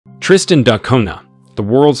Tristan Da Cunha, the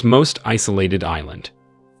world's most isolated island.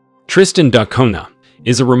 Tristan Da Cunha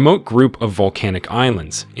is a remote group of volcanic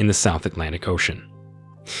islands in the South Atlantic Ocean.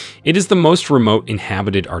 It is the most remote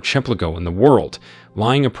inhabited archipelago in the world,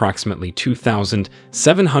 lying approximately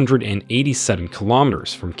 2,787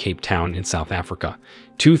 kilometers from Cape Town in South Africa,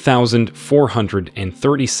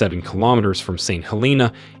 2,437 kilometers from St.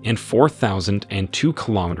 Helena, and 4,002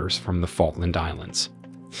 kilometers from the Falkland Islands.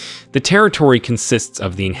 The territory consists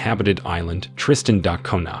of the inhabited island Tristan Da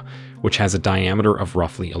Cunha, which has a diameter of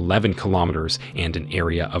roughly 11 kilometers and an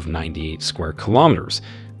area of 98 square kilometers,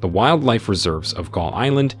 the wildlife reserves of Gull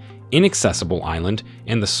Island, Inaccessible Island,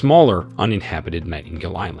 and the smaller uninhabited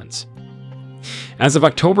Nightingale Islands. As of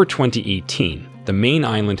October 2018, the main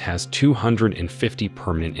island has 250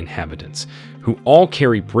 permanent inhabitants, who all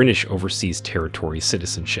carry British Overseas Territory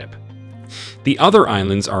citizenship. The other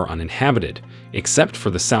islands are uninhabited, except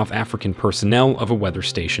for the South African personnel of a weather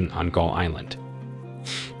station on Gull Island.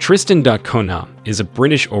 Tristan Da Cunha is a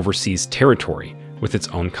British Overseas Territory with its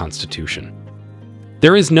own constitution.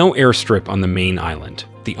 There is no airstrip on the main island.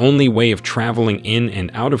 The only way of traveling in and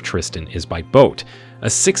out of Tristan is by boat, a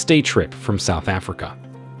 6-day trip from South Africa.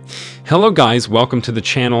 Hello guys, welcome to the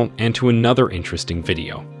channel and to another interesting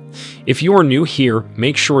video. If you are new here,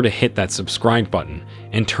 make sure to hit that subscribe button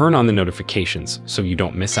and turn on the notifications so you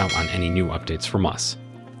don't miss out on any new updates from us.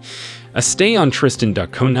 A stay on Tristan Da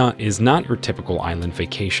Cunha is not your typical island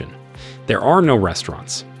vacation. There are no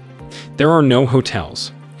restaurants. There are no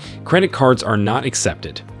hotels. Credit cards are not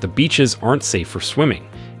accepted, the beaches aren't safe for swimming,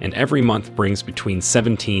 and every month brings between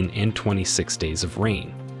 17 and 26 days of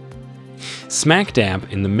rain. Smack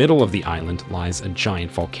dab in the middle of the island lies a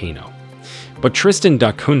giant volcano. But Tristan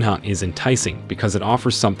Da Cunha is enticing because it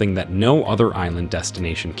offers something that no other island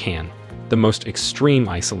destination can: the most extreme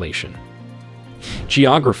isolation.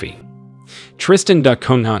 Geography. Tristan Da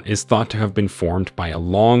Cunha is thought to have been formed by a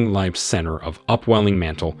long-lived center of upwelling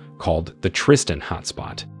mantle called the Tristan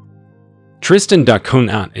Hotspot. Tristan Da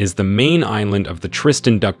Cunha is the main island of the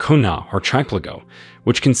Tristan Da Cunha archipelago,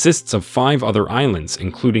 which consists of 5 other islands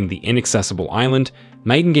including the Inaccessible Island,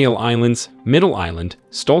 Nightingale Islands, Middle Island,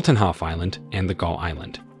 Stoltenhof Island, and the Gull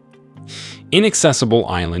Island. Inaccessible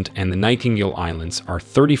Island and the Nightingale Islands are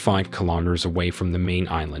 35 kilometers away from the main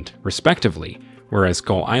island, respectively, whereas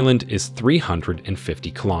Gull Island is 350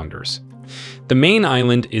 kilometers. The main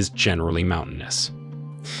island is generally mountainous.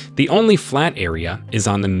 The only flat area is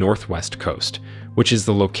on the northwest coast, which is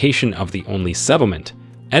the location of the only settlement,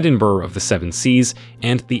 Edinburgh of the Seven Seas,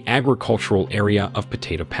 and the agricultural area of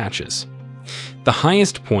Potato Patches. The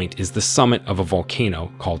highest point is the summit of a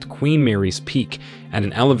volcano called Queen Mary's Peak at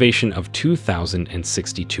an elevation of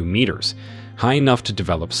 2,062 meters, high enough to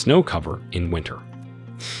develop snow cover in winter.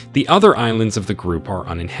 The other islands of the group are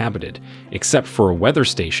uninhabited, except for a weather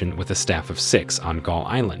station with a staff of 6 on Gull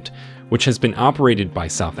Island, which has been operated by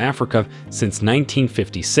South Africa since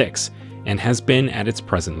 1956 and has been at its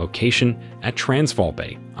present location at Transvaal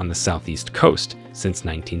Bay on the southeast coast since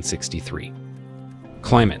 1963.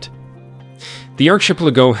 Climate. The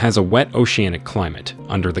archipelago has a wet oceanic climate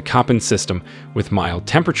under the Köppen system with mild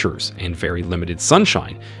temperatures and very limited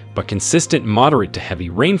sunshine, but consistent moderate to heavy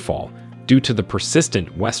rainfall due to the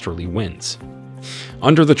persistent westerly winds.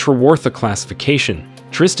 Under the Trewartha classification,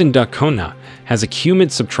 Tristan Da Cunha has a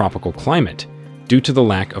humid subtropical climate due to the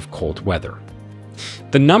lack of cold weather.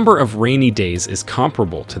 The number of rainy days is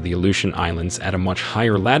comparable to the Aleutian Islands at a much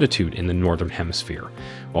higher latitude in the northern hemisphere,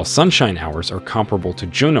 while sunshine hours are comparable to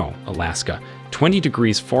Juneau, Alaska, 20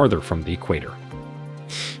 degrees farther from the equator.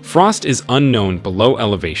 Frost is unknown below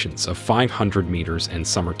elevations of 500 meters, and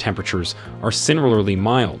summer temperatures are similarly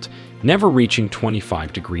mild, never reaching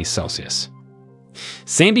 25 degrees Celsius.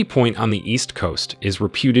 Sandy Point on the east coast is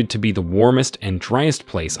reputed to be the warmest and driest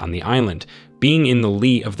place on the island, being in the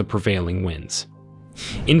lee of the prevailing winds.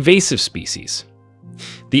 Invasive species.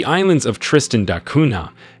 The islands of Tristan Da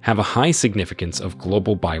Cunha have a high significance of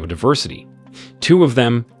global biodiversity. 2 of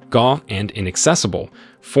them, Gull and Inaccessible,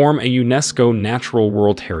 form a UNESCO Natural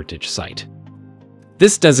World Heritage Site.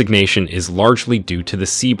 This designation is largely due to the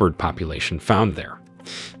seabird population found there.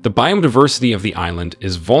 The biodiversity of the island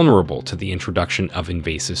is vulnerable to the introduction of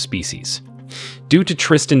invasive species. Due to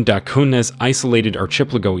Tristan Da Cunha's isolated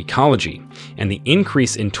archipelago ecology and the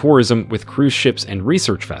increase in tourism with cruise ships and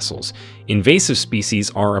research vessels, invasive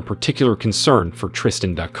species are a particular concern for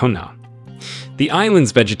Tristan Da Cunha. The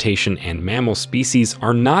island's vegetation and mammal species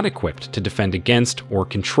are not equipped to defend against or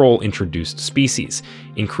control introduced species,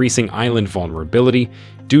 increasing island vulnerability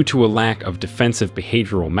due to a lack of defensive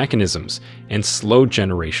behavioral mechanisms and slow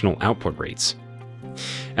generational output rates.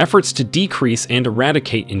 Efforts to decrease and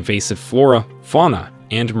eradicate invasive flora, fauna,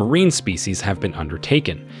 and marine species have been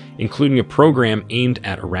undertaken, including a program aimed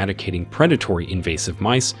at eradicating predatory invasive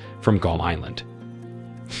mice from Gull Island.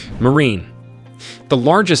 Marine. The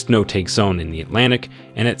largest no-take zone in the Atlantic,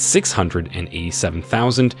 and at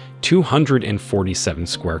 687,247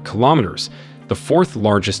 square kilometers, the fourth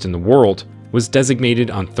largest in the world, was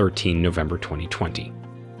designated on 13 November 2020.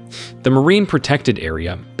 The Marine Protected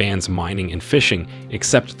Area bans mining and fishing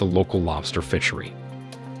except the local lobster fishery.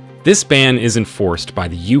 This ban is enforced by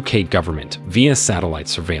the UK government via satellite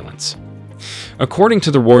surveillance. According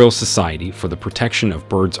to the Royal Society for the Protection of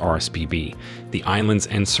Birds RSPB, the islands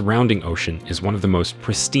and surrounding ocean is one of the most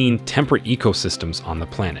pristine temperate ecosystems on the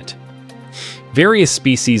planet. Various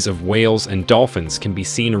species of whales and dolphins can be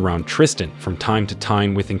seen around Tristan from time to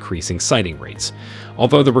time with increasing sighting rates,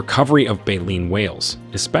 although the recovery of baleen whales,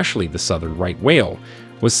 especially the southern right whale,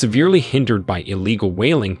 was severely hindered by illegal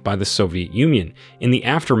whaling by the Soviet Union in the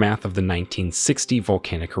aftermath of the 1960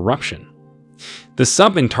 volcanic eruption. The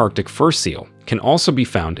subantarctic fur seal can also be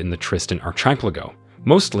found in the Tristan archipelago,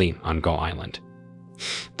 mostly on Gull Island.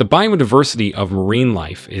 The biodiversity of marine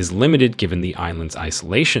life is limited given the island's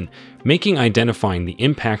isolation, making identifying the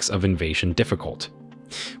impacts of invasion difficult.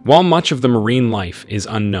 While much of the marine life is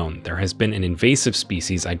unknown, there has been an invasive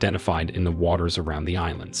species identified in the waters around the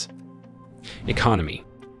islands. Economy.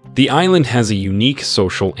 The island has a unique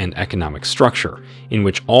social and economic structure, in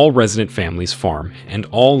which all resident families farm and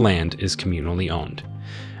all land is communally owned.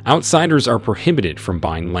 Outsiders are prohibited from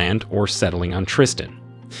buying land or settling on Tristan.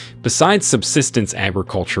 Besides subsistence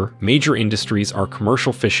agriculture, major industries are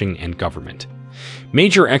commercial fishing and government.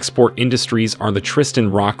 Major export industries are the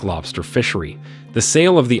Tristan rock lobster fishery, the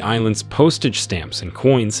sale of the island's postage stamps and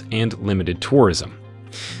coins, and limited tourism.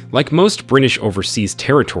 Like most British overseas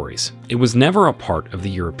territories, it was never a part of the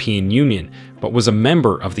European Union, but was a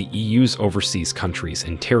member of the EU's Overseas Countries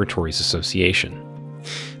and Territories Association.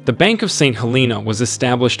 The Bank of St. Helena was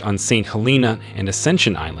established on St. Helena and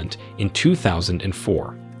Ascension Island in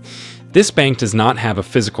 2004. This bank does not have a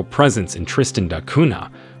physical presence in Tristan Da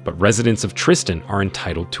Cunha, but residents of Tristan are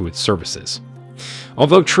entitled to its services.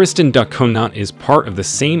 Although Tristan Da Cunha is part of the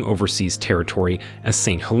same overseas territory as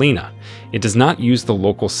St. Helena, it does not use the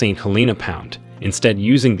local St. Helena pound, instead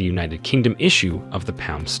using the United Kingdom issue of the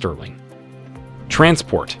pound sterling.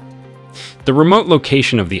 Transport. The remote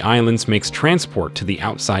location of the islands makes transport to the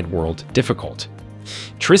outside world difficult.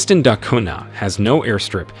 Tristan Da Cunha has no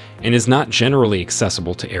airstrip and is not generally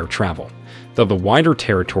accessible to air travel, though the wider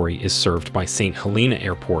territory is served by St. Helena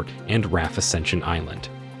Airport and RAF Ascension Island.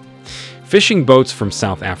 Fishing boats from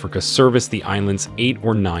South Africa service the islands 8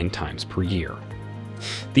 or 9 times per year.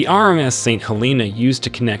 The RMS St. Helena used to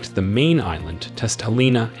connect the main island to St.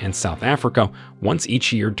 Helena and South Africa once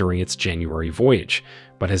each year during its January voyage,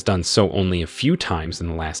 but has done so only a few times in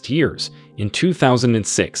the last years, in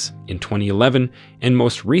 2006, in 2011, and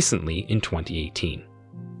most recently in 2018.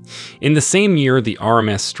 In the same year, the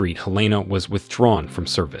RMS St. Helena was withdrawn from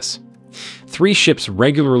service. 3 ships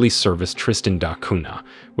regularly service Tristan Da Cunha,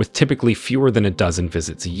 with typically fewer than a dozen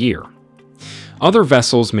visits a year. Other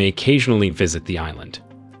vessels may occasionally visit the island.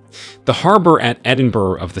 The harbor at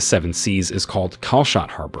Edinburgh of the Seven Seas is called Calshot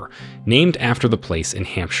Harbor, named after the place in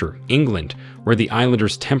Hampshire, England, where the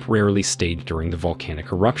islanders temporarily stayed during the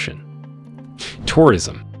volcanic eruption.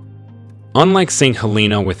 Tourism. Unlike St.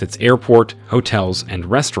 Helena with its airport, hotels, and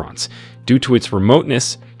restaurants, due to its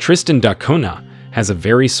remoteness, Tristan Da Cunha has a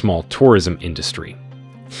very small tourism industry.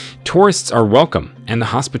 Tourists are welcome, and the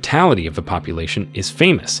hospitality of the population is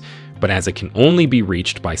famous, but as it can only be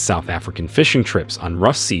reached by South African fishing trips on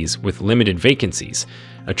rough seas with limited vacancies,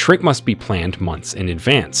 a trip must be planned months in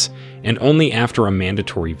advance, and only after a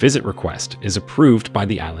mandatory visit request is approved by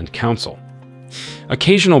the Island Council.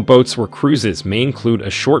 Occasional boats or cruises may include a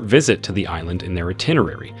short visit to the island in their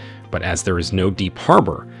itinerary, but as there is no deep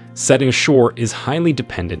harbor, setting ashore is highly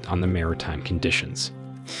dependent on the maritime conditions.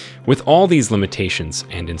 With all these limitations,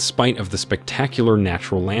 and in spite of the spectacular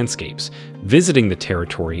natural landscapes, visiting the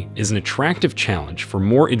territory is an attractive challenge for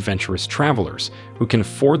more adventurous travelers who can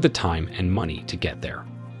afford the time and money to get there.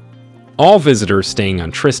 All visitors staying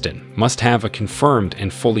on Tristan must have a confirmed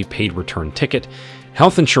and fully paid return ticket,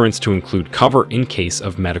 health insurance to include cover in case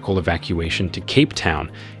of medical evacuation to Cape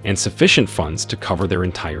Town, and sufficient funds to cover their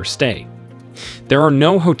entire stay. There are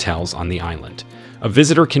no hotels on the island. A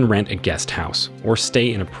visitor can rent a guest house or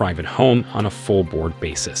stay in a private home on a full-board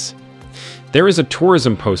basis. There is a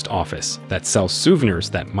tourism post office that sells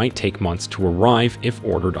souvenirs that might take months to arrive if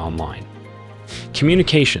ordered online.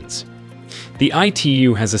 Communications. The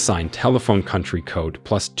ITU has assigned telephone country code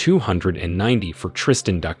 +290 for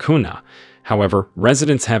Tristan Da Cunha. However,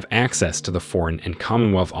 residents have access to the Foreign and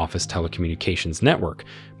Commonwealth Office telecommunications network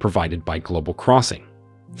provided by Global Crossing.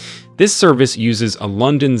 This service uses a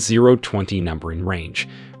London 020 numbering range,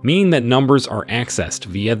 meaning that numbers are accessed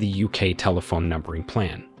via the UK telephone numbering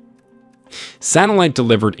plan.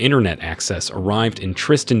 Satellite-delivered internet access arrived in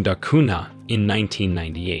Tristan Da Cunha in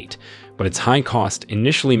 1998, but its high cost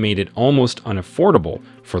initially made it almost unaffordable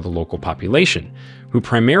for the local population, who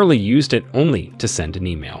primarily used it only to send an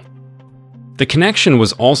email. The connection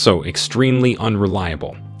was also extremely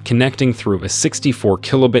unreliable, connecting through a 64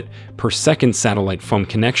 kilobit per second satellite phone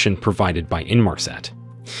connection provided by Inmarsat.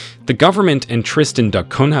 The government and Tristan Da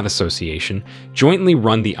Cunha Association jointly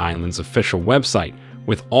run the island's official website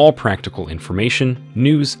with all practical information,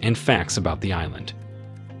 news, and facts about the island.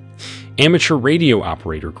 Amateur radio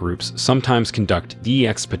operator groups sometimes conduct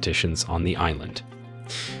DX petitions on the island.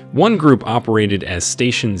 One group operated as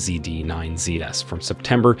Station ZD9ZS from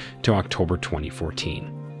September to October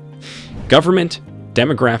 2014. Government,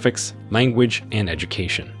 demographics, language, and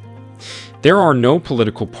education. There are no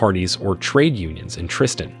political parties or trade unions in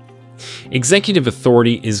Tristan. Executive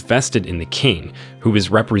authority is vested in the king, who is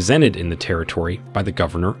represented in the territory by the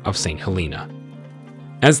governor of St. Helena.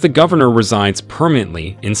 As the governor resides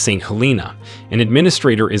permanently in St. Helena, an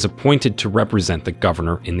administrator is appointed to represent the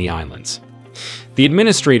governor in the islands. The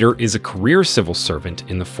administrator is a career civil servant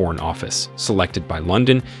in the Foreign Office, selected by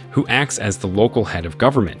London, who acts as the local head of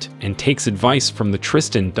government and takes advice from the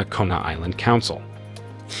Tristan Da Cunha Island Council.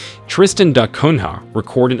 Tristan Da Cunha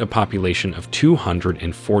recorded a population of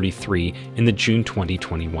 243 in the June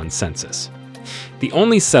 2021 census. The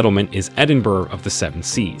only settlement is Edinburgh of the Seven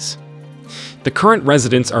Seas. The current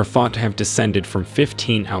residents are thought to have descended from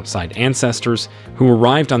 15 outside ancestors who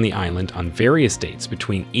arrived on the island on various dates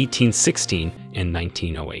between 1816 and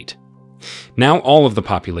 1908. Now all of the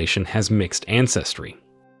population has mixed ancestry.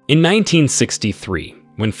 In 1963,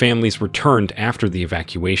 when families returned after the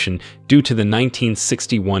evacuation due to the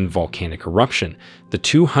 1961 volcanic eruption, the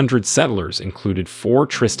 200 settlers included 4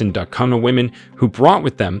 Tristan Da Cunha women who brought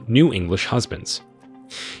with them new English husbands.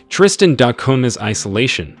 Tristan Da Cunha's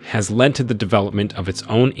isolation has led to the development of its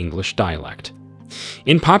own English dialect.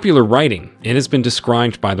 In popular writing, it has been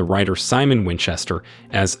described by the writer Simon Winchester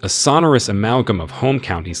as a sonorous amalgam of home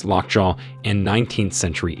counties Lockjaw and 19th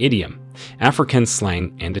century idiom, African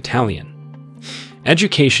slang, and Italian.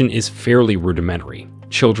 Education is fairly rudimentary.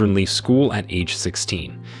 Children leave school at age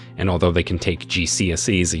 16, and although they can take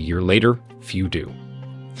GCSEs a year later, few do.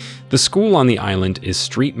 The school on the island is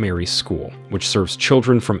Street Mary's School, which serves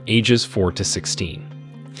children from ages 4 to 16.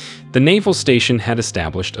 The naval station had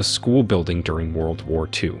established a school building during World War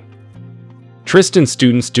II. Tristan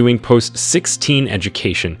students doing post-16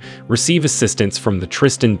 education receive assistance from the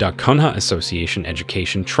Tristan Da Cunha Association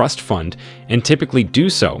Education Trust Fund and typically do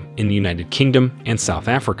so in the United Kingdom and South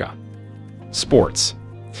Africa. Sports.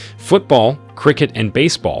 Football, cricket, and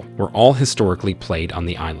baseball were all historically played on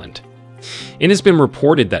the island. It has been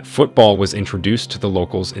reported that football was introduced to the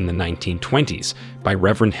locals in the 1920s by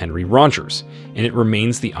Reverend Henry Rogers, and it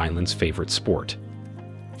remains the island's favorite sport.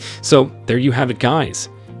 So, there you have it, guys.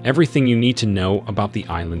 Everything you need to know about the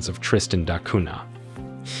islands of Tristan Da Cunha.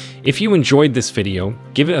 If you enjoyed this video,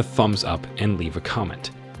 give it a thumbs up and leave a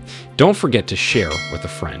comment. Don't forget to share with a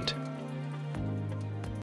friend.